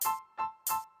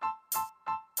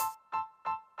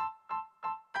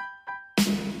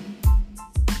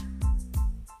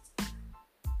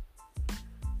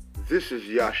This is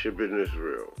Yasha Ben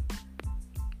Israel,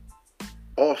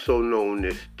 also known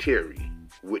as Terry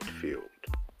Whitfield.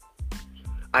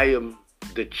 I am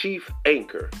the chief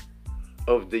anchor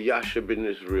of the Yasha Ben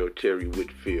Israel Terry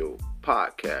Whitfield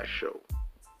podcast show.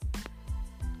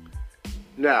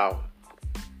 Now,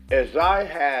 as I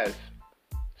have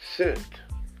sent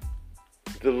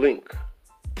the link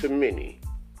to many,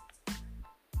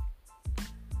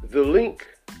 the link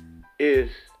is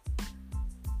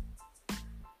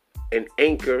an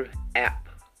Anchor app.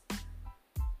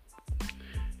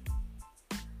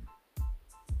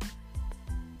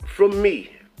 From me,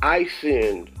 I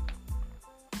send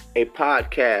a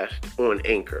podcast on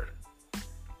Anchor.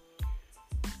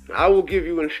 I will give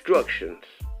you instructions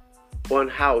on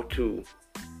how to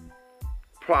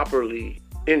properly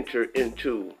enter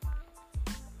into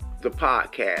the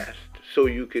podcast so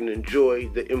you can enjoy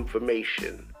the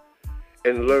information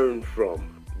and learn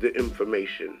from the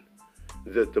information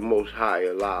that the Most High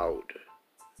allowed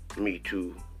me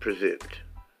to present.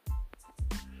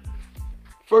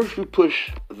 First, we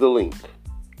push the link.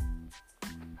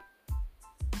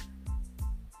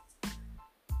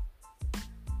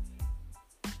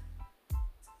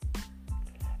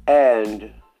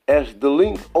 And as the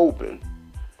link opens,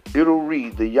 it'll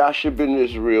read the Yasha Ben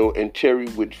Israel and Terry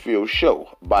Whitfield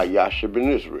Show by Yasha Ben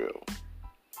Israel.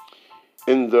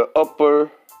 In the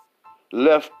upper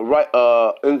left-hand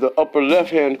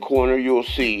corner, you'll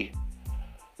see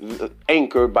the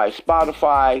Anchor by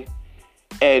Spotify,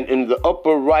 and in the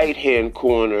upper right-hand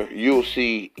corner, you'll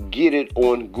see Get It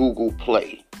on Google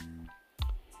Play.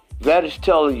 That is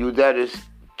telling you that is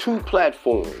two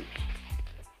platforms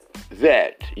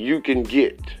that you can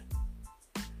get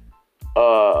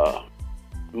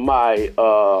my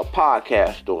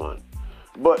podcast on.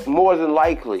 But more than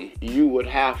likely, you would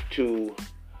have to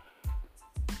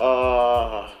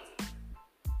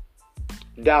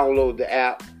download the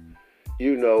app,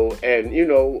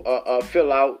 and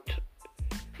fill out,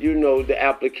 the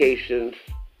applications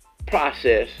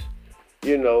process,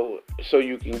 so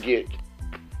you can get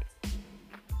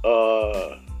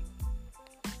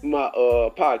my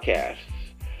podcasts.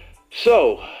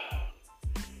 So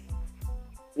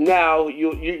now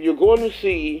you're going to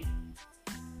see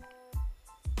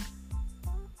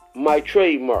my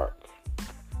trademark.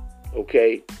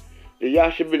 Okay, the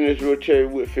Yasha Ben Israel Terry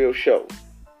Whitfield Show.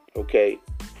 Okay,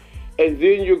 and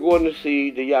then you're going to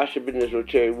see the Yasha Ben Israel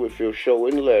Terry Whitfield Show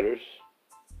in letters.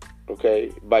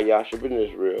 Okay, by Yasha Ben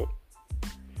Israel.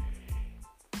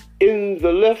 In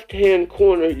the left-hand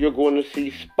corner, you're going to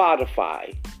see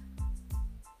Spotify.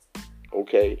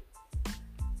 Okay,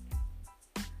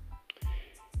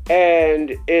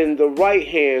 and in the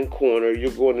right-hand corner,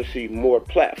 you're going to see more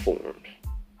platforms.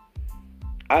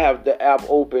 I have the app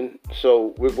open,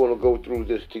 so we're going to go through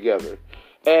this together.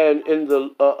 And in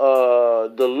the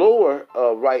lower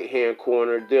right-hand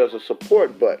corner, there's a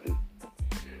support button.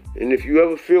 And if you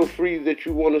ever feel free that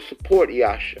you want to support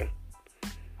Yasha,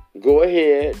 go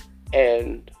ahead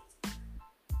and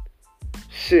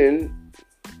send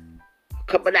a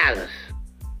couple dollars.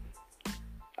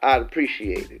 I'd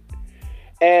appreciate it.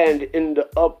 And in the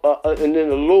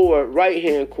lower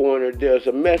right-hand corner, there's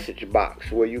a message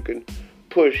box where you can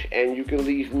push and you can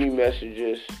leave me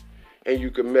messages and you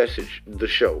can message the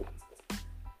show.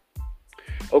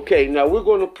 Okay, now we're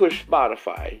going to push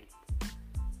Spotify.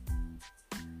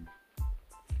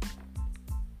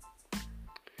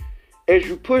 As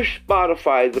you push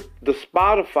Spotify, the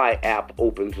Spotify app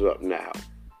opens up now.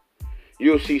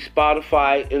 You'll see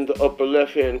Spotify in the upper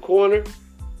left-hand corner.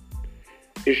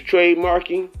 It's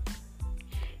trademarking.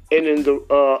 And in the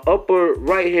upper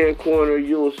right-hand corner,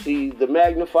 you'll see the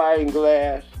magnifying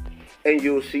glass, and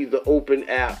you'll see the open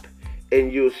app,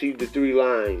 and you'll see the three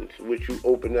lines, which you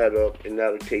open that up, and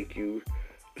that'll take you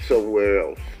somewhere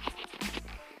else.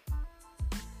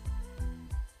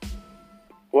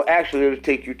 Well, actually, it'll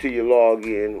take you to your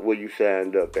login where you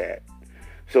signed up at.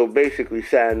 So basically,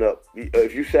 sign up.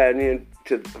 If you sign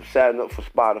up for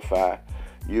Spotify,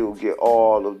 you'll get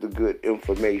all of the good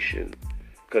information.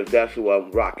 Because that's who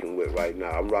I'm rocking with right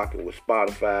now. I'm rocking with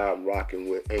Spotify. I'm rocking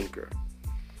with Anchor.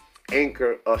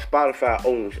 Spotify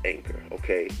owns Anchor,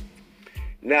 okay?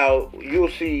 Now, you'll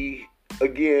see,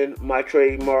 again, my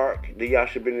trademark, the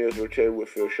Yasha Ben Israel Terry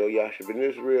Whitfield Show, Yasha Ben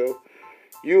Israel.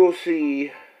 You'll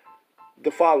see the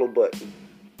follow button.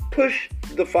 Push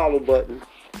the follow button,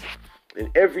 and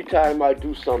every time I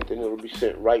do something, it'll be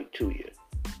sent right to you.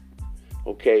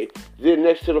 Okay? Then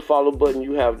next to the follow button,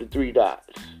 you have the three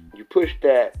dots. You push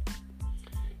that,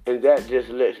 and that just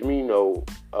lets me know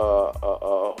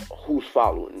who's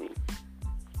following me.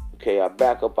 Okay, I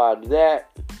back up out of that,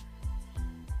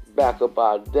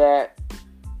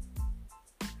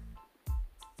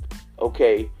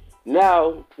 Okay,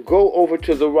 now go over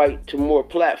to the right to more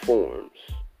platforms.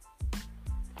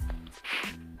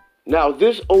 Now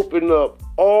this opened up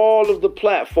all of the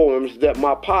platforms that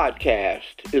my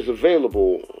podcast is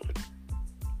available on.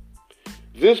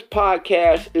 This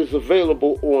podcast is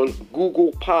available on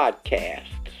Google Podcasts.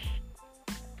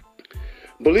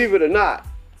 Believe it or not,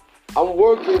 I'm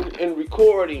working and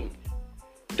recording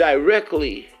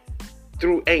directly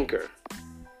through Anchor.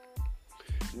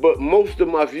 But most of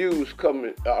my views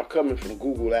are coming from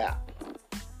Google app.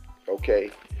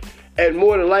 Okay? And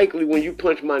more than likely when you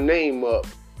punch my name up,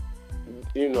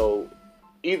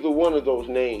 either one of those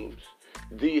names,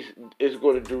 these is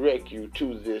going to direct you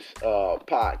to this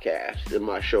podcast and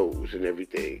my shows and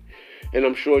everything. And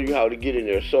I'm showing you how to get in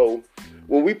there. So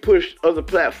when we push other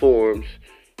platforms,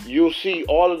 you'll see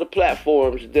all of the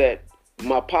platforms that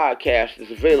my podcast is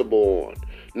available on.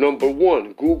 Number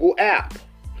 1, Google app.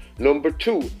 Number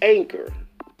 2, Anchor.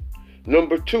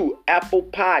 Number 2, Apple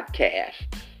Podcasts.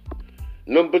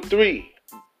 Number 3,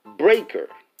 Breaker.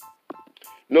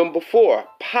 Number 4,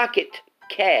 Pocket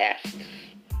Casts.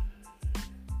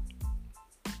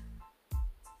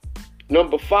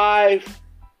 Number 5,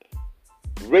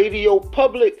 Radio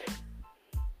Public.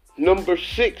 Number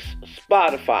 6,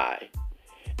 Spotify.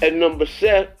 And number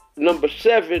 7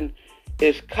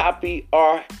 is Copy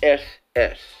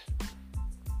RSS.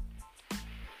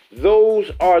 Those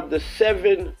are the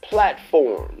 7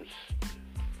 platforms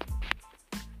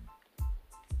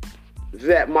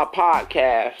that my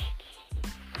podcasts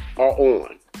are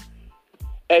on.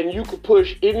 And you can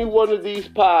push any one of these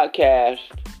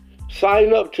podcasts,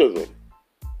 sign up to them,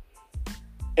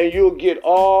 and you'll get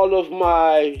all of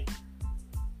my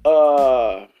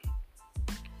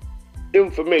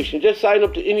information. Just sign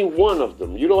up to any one of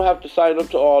them. You don't have to sign up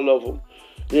to all of them.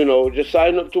 Just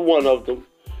sign up to one of them.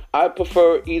 I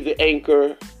prefer either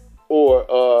Anchor or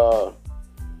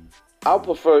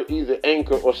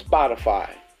Spotify.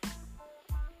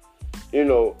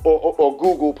 Or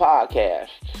Google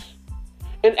Podcasts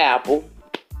and Apple.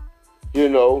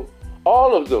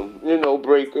 All of them.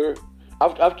 Breaker.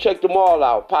 I've checked them all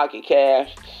out. Pocket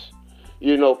Casts.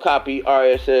 Copy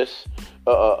RSS.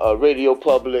 Radio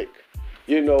Public.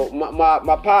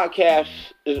 My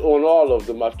podcast is on all of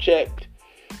them. I've checked.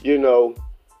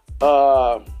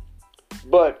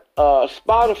 But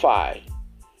Spotify,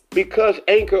 because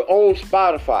Anchor owns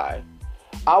Spotify,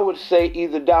 I would say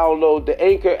either download the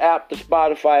Anchor app, the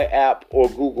Spotify app, or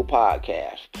Google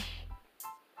Podcasts.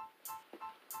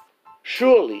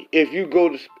 Surely, if you go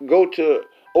to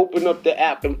open up the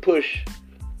app and push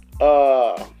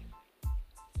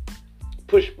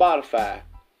Spotify,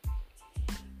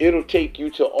 it'll take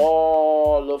you to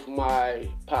all of my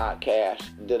podcasts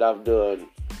that I've done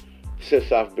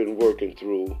since I've been working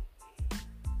through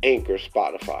Anchor,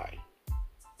 Spotify.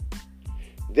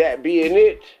 That being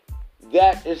it,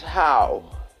 that is how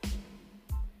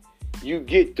you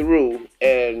get through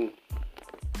and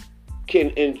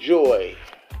can enjoy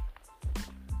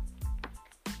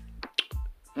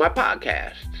my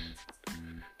podcasts.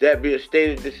 That being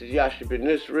stated, this is Yasha Ben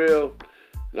Israel,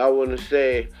 and I want to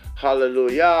say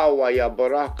hallelujah wa ya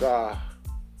baraka.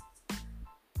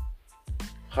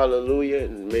 Hallelujah,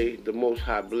 and may the Most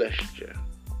High bless you.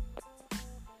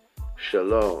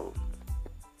 Shalom.